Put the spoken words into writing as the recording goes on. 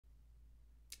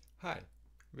Hi,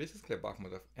 this is Gleb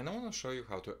Akhmedov, and I want to show you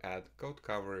how to add code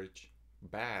coverage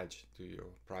badge to your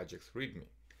project's README.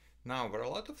 Now, there are a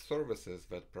lot of services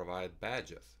that provide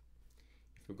badges.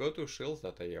 If we go to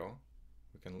shills.io,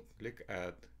 we can click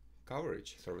at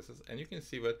coverage services, and you can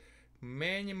see that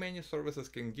many services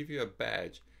can give you a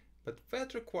badge, but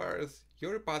that requires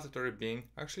your repository being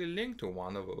actually linked to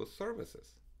one of those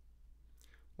services.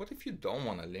 What if you don't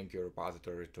want to link your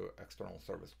repository to external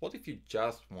service? What if you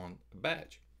just want a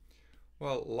badge?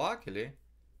 Well, luckily,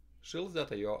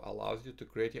 Shields.io allows you to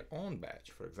create your own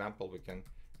badge. For example, we can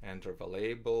enter the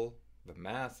label, the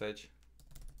message,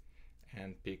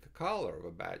 and pick a color of a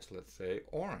badge, let's say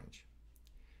orange.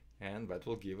 And that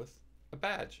will give us a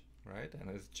badge, right? And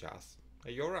it's just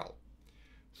a URL.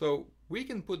 So we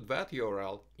can put that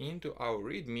URL into our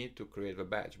README to create the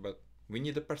badge, but we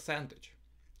need a percentage.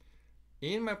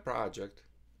 In my project,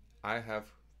 I have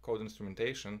code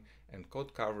instrumentation and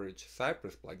code coverage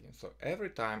Cypress plugin. So every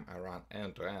time I run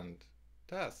end-to-end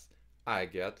tests, I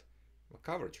get a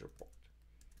coverage report.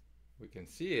 We can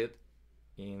see it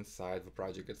inside the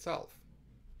project itself.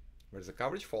 There's a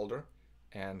coverage folder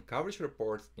and coverage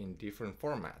reports in different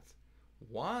formats.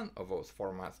 One of those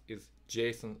formats is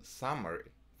JSON summary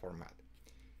format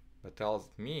that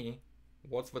tells me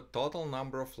what's the total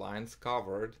number of lines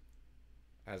covered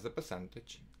as a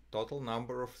percentage, total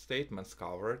number of statements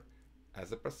covered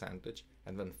as a percentage,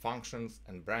 and then functions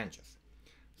and branches.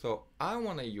 So I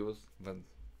want to use the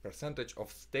percentage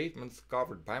of statements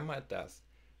covered by my test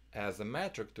as a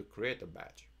metric to create a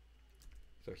badge.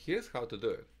 So here's how to do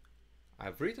it.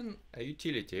 I've written a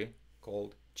utility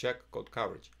called check code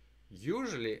coverage.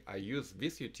 Usually I use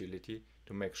this utility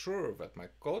to make sure that my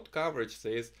code coverage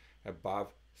stays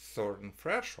above certain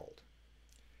threshold.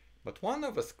 But one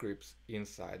of the scripts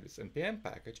inside this npm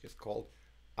package is called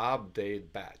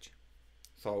update badge.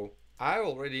 So I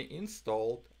already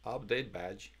installed update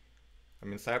badge,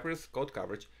 Cypress code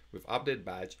coverage with update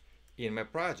badge in my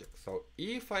project. So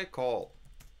if I call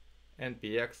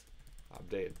npx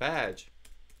update badge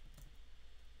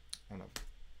on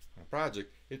a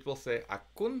project, it will say I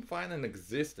couldn't find an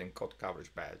existing code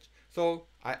coverage badge. So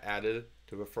I added it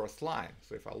to the first line.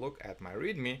 So if I look at my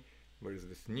README, there is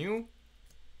this new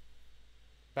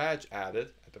badge added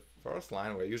at the first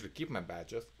line where I usually keep my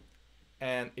badges,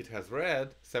 and it has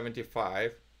read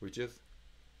 75, which is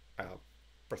a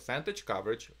percentage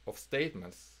coverage of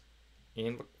statements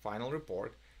in the final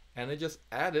report, and it just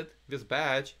added this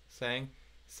badge saying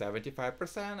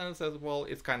 75%, and it says, well,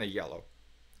 it's kind of yellow.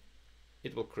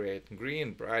 It will create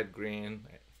green, bright green,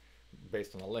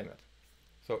 based on a limit.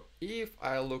 So if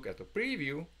I look at the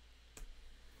preview,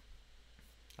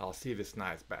 I'll see this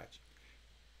nice badge.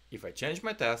 If I change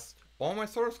my test or my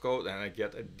source code and I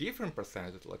get a different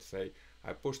percentage, let's say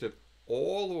I pushed it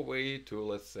all the way to,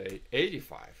 let's say,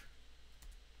 85,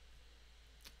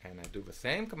 and I do the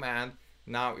same command,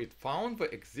 now it found the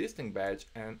existing badge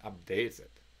and updates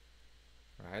it.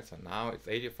 Right, so now it's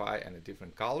 85 and a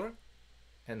different color,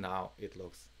 and now it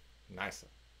looks nicer.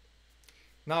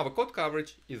 Now the code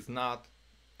coverage is not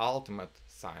ultimate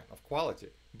sign of quality,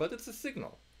 but it's a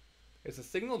signal. It's a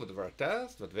signal that there are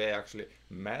tests that they actually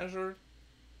measured,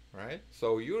 right?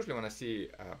 So usually when I see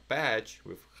a badge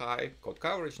with high code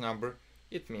coverage number,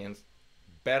 it means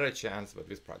better chance that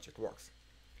this project works.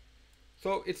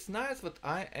 So it's nice that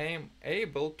I am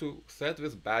able to set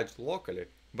this badge locally,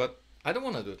 but I don't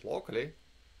want to do it locally.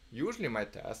 Usually my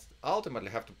tests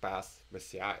ultimately have to pass the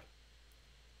CI.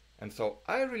 And so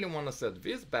I really want to set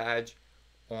this badge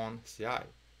on CI.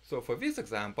 So for this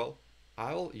example,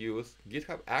 I'll use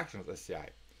GitHub Actions as CI.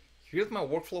 Here's my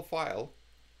workflow file.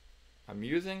 I'm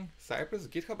using Cypress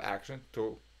GitHub Action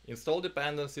to install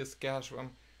dependencies, cache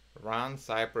them, run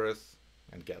Cypress,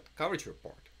 and get coverage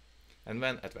report. And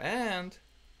then at the end,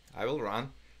 I will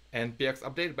run npx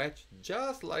update badge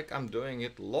just like I'm doing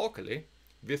it locally.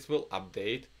 This will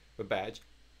update the badge,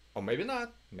 or maybe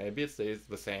not, maybe it stays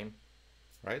the same,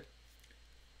 right?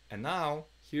 And now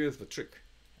here's the trick.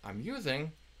 I'm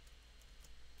using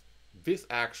this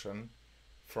action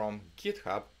from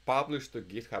GitHub published to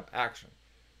GitHub Action.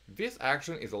 This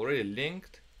action is already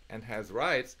linked and has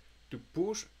rights to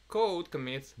push code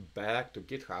commits back to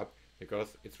GitHub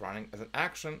because it's running as an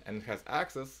action and it has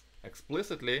access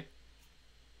explicitly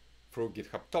through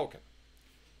GitHub token.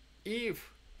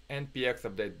 If npx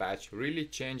update badge really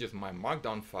changes my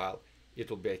markdown file, it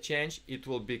will be a change, it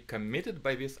will be committed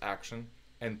by this action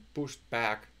and pushed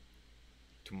back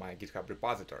to my GitHub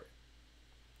repository.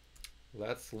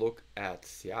 Let's look at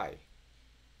CI.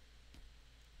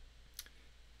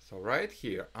 So right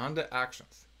here under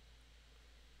actions,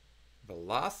 the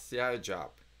last CI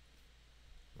job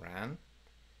ran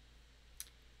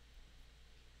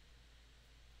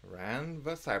ran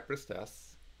the Cypress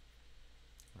tests,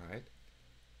 right?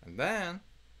 And then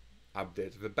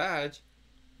updated the badge,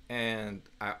 and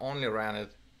I only ran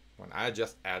it when I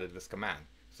just added this command.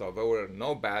 So there were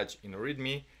no badge in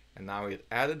README, and now it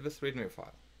added this README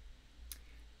file.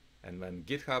 And when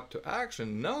GitHub to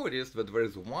Action noticed that there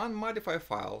is one modify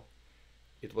file,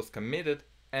 it was committed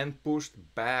and pushed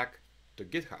back to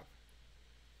GitHub.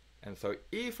 And so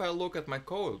if I look at my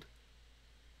code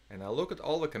and I look at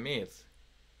all the commits,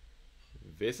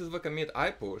 this is the commit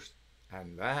I pushed,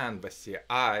 and then the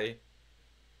CI,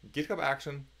 GitHub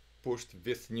Action pushed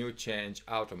this new change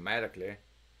automatically,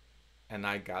 and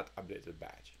I got updated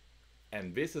badge.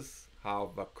 And this is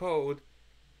how the code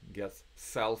gets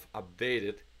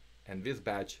self-updated, and this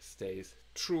badge stays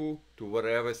true to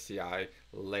whatever CI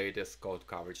latest code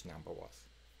coverage number was.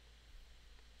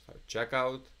 So check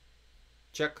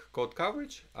code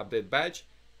coverage, update badge.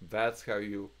 That's how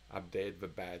you update the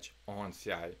badge on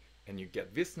CI, and you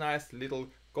get this nice little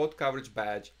code coverage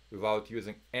badge without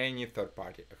using any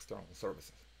third-party external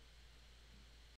services.